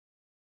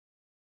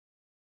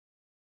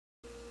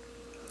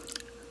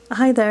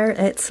Hi there,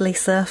 it's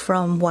Lisa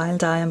from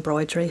Wild Eye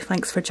Embroidery.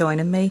 Thanks for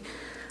joining me.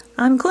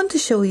 I'm going to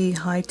show you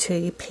how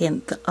to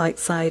paint the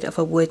outside of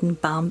a wooden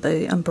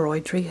bamboo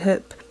embroidery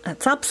hoop.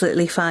 It's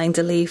absolutely fine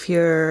to leave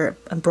your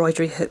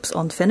embroidery hoops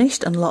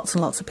unfinished, and lots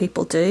of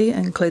people do,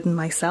 including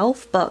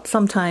myself, but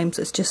sometimes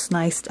it's just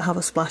nice to have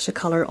a splash of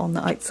colour on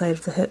the outside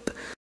of the hoop.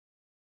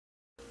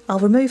 I'll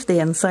remove the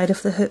inside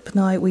of the hoop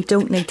now. We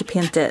don't need to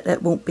paint it,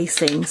 it won't be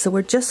seen, so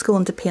we're just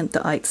going to paint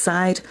the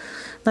outside.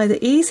 Now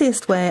the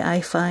easiest way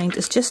I find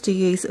is just to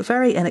use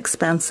very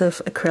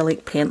inexpensive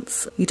acrylic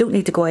paints. You don't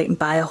need to go out and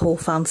buy a whole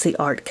fancy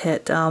art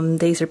kit.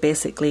 These are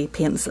basically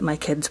paints that my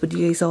kids would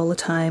use all the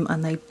time,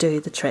 and they do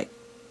the trick.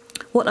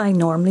 What I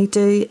normally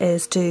do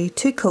is do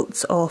 2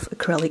 coats of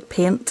acrylic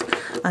paint,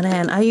 and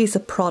then I use a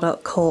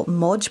product called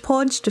Mod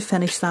Podge to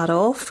finish that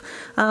off.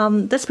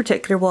 This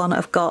particular one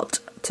I've got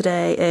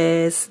today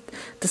is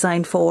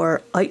designed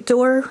for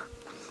outdoor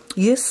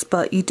use,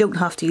 but you don't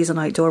have to use an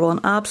outdoor one.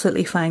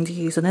 Absolutely fine to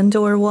use an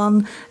indoor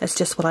one. It's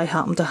just what I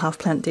happen to have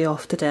plenty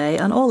of today,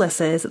 and all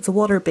this is, it's a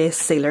water-based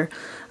sealer,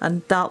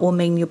 and that will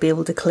mean you'll be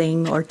able to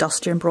clean or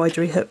dust your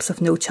embroidery hoops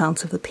with no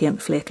chance of the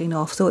paint flaking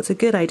off, so it's a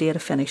good idea to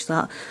finish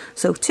that.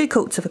 So 2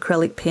 coats of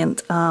acrylic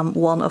paint,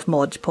 1 of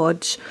Mod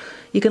Podge.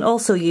 You can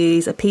also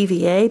use a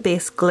PVA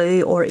based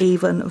glue or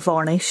even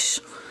varnish.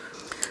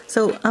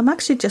 So I'm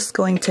actually just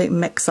going to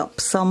mix up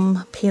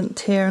some paint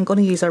here. I'm going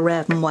to use a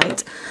red and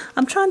white.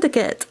 I'm trying to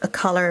get a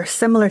colour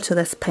similar to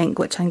this pink,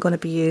 which I'm going to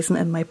be using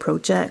in my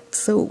project.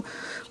 So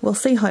we'll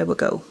see how we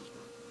go.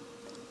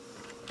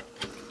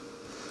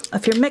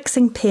 If you're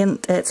mixing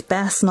paint, it's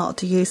best not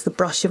to use the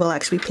brush you will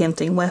actually be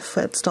painting with.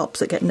 It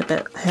stops it getting a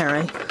bit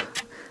hairy.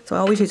 So I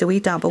always use a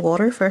wee dab of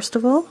water first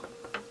of all.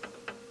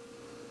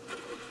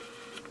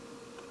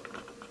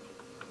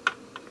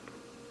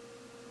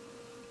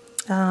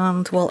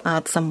 And we'll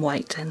add some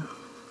white in.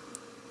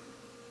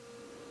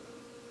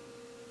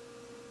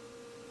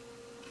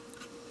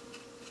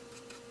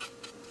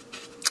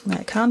 Now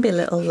it can be a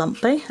little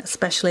lumpy,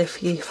 especially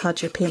if you've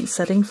had your paint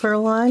sitting for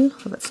a while,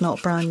 if it's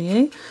not brand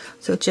new.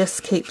 So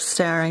just keep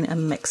stirring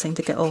and mixing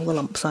to get all the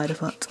lumps out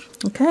of it.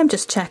 Okay, I'm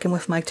just checking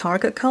with my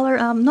target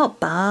colour. Not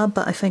bad,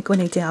 but I think we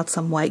need to add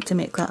some white to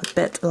make that a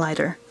bit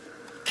lighter.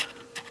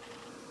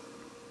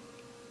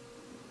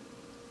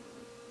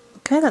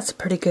 Okay, that's a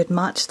pretty good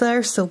match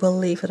there, so we'll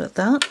leave it at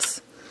that.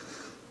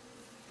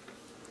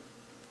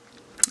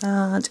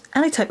 And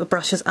any type of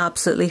brush is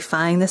absolutely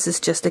fine. This is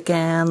just,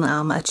 again,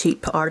 a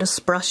cheap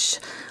artist brush.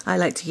 I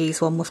like to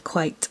use one with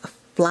quite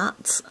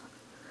flat,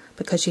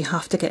 because you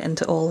have to get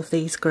into all of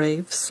these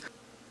grooves.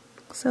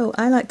 So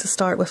I like to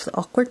start with the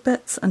awkward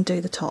bits and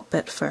do the top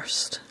bit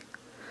first.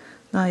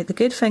 Now the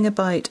good thing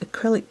about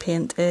acrylic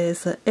paint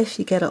is that if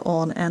you get it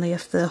on any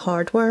of the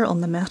hardware on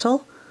the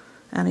metal,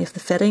 any of the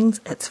fittings,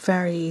 it's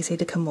very easy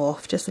to come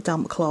off. Just a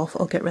damp cloth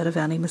will get rid of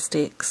any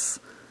mistakes.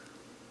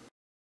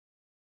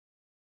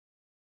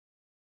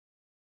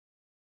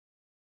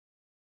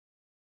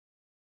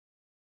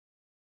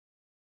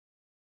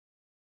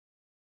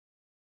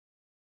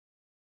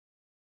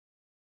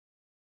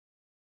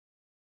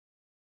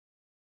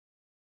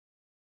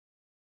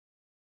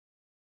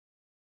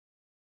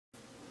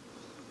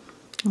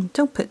 And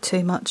don't put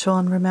too much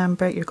on,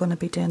 remember you're going to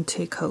be doing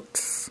 2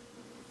 coats.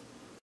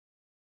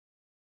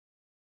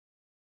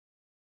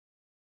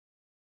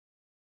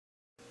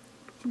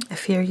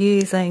 If you're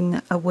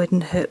using a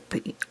wooden hoop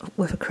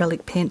with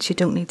acrylic paint, you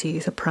don't need to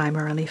use a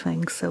primer or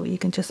anything, so you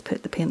can just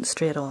put the paint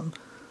straight on.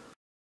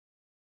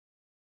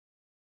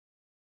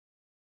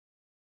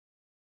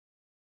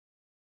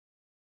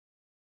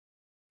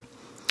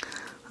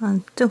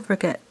 And don't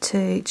forget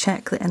to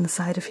check the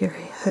inside of your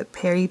hoop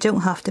here. You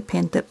don't have to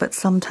paint it, but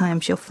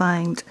sometimes you'll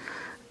find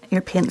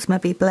your paint's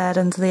maybe bled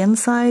into the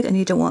inside and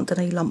you don't want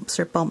any lumps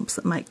or bumps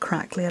that might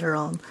crack later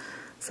on.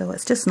 So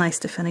it's just nice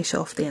to finish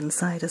off the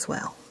inside as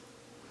well.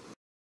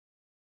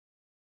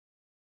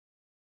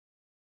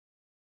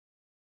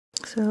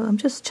 So I'm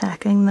just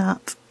checking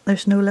that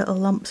there's no little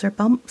lumps or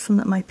bumps and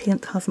that my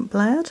paint hasn't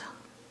bled.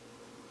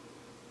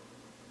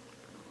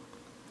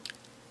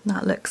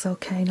 That looks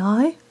okay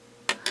now.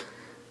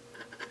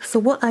 So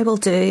what I will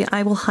do,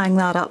 I will hang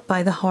that up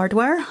by the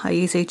hardware. I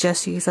usually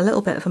just use a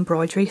little bit of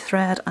embroidery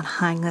thread and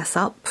hang this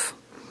up.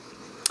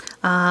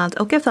 And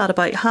I'll give that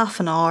about half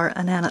an hour,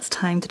 and then it's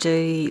time to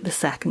do the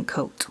second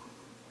coat.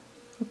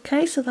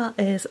 Okay, so that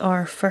is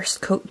our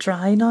first coat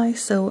dry now,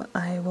 so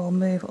I will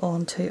move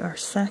on to our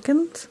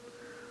second.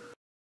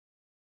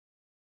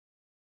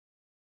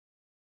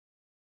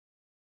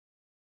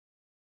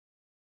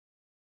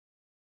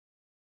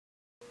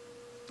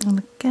 And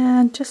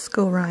again, just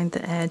go around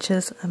the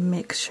edges and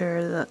make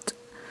sure that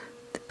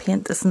the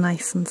paint is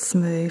nice and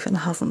smooth and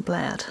hasn't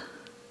bled.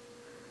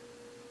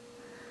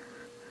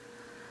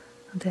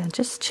 And then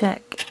just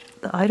check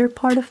the outer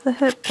part of the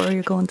hoop where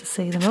you're going to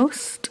see the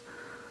most.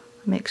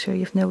 Make sure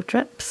you've no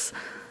drips.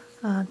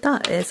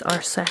 That is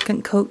our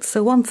second coat.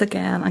 So once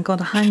again, I'm going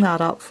to hang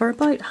that up for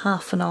about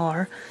half an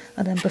hour,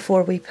 and then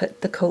before we put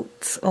the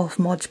coats of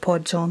Mod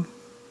Podge on.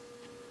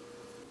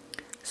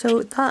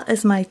 So that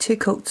is my 2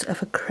 coats of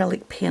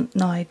acrylic paint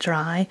now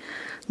dry.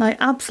 Now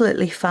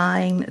absolutely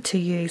fine to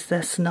use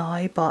this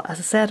now, but as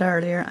I said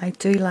earlier, I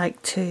do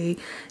like to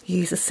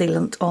use a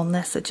sealant on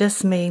this. It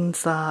just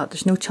means that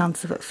there's no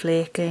chance of it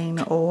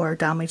flaking or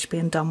damage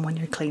being done when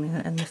you're cleaning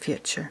it in the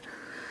future.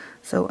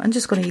 So I'm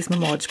just going to use my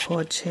Mod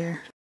Podge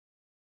here.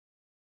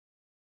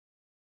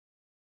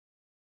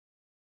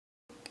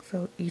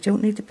 So you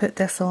don't need to put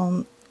this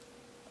on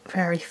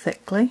very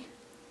thickly.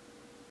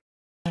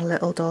 A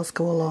little does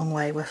go a long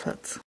way with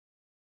it.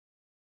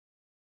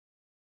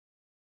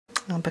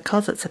 And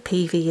because it's a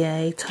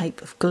PVA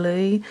type of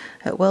glue,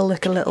 it will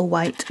look a little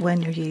white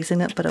when you're using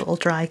it, but it will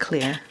dry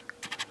clear.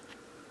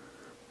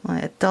 Now,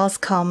 it does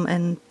come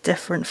in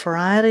different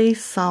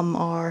varieties. Some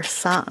are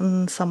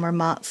satin, some are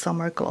matte, some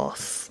are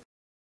gloss.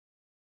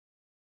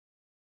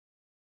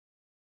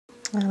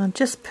 And I'm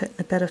just putting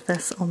a bit of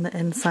this on the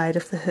inside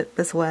of the hoop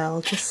as well,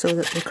 just so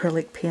that the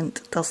acrylic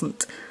paint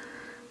doesn't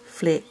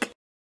flake.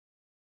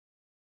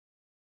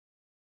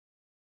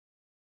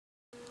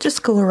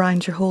 Just go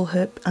around your whole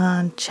hoop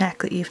and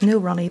check that you've no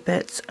runny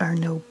bits or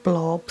no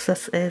blobs.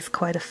 This is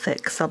quite a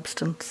thick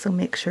substance, so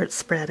make sure it's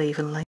spread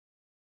evenly.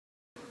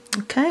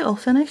 Okay, all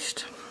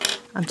finished.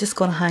 I'm just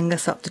going to hang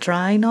this up to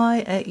dry now.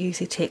 It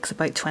usually takes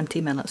about 20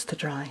 minutes to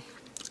dry.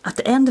 At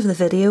the end of the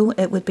video,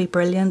 it would be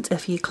brilliant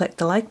if you click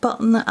the like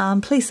button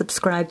and please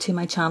subscribe to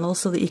my channel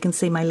so that you can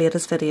see my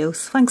latest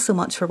videos. Thanks so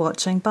much for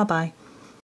watching. Bye bye.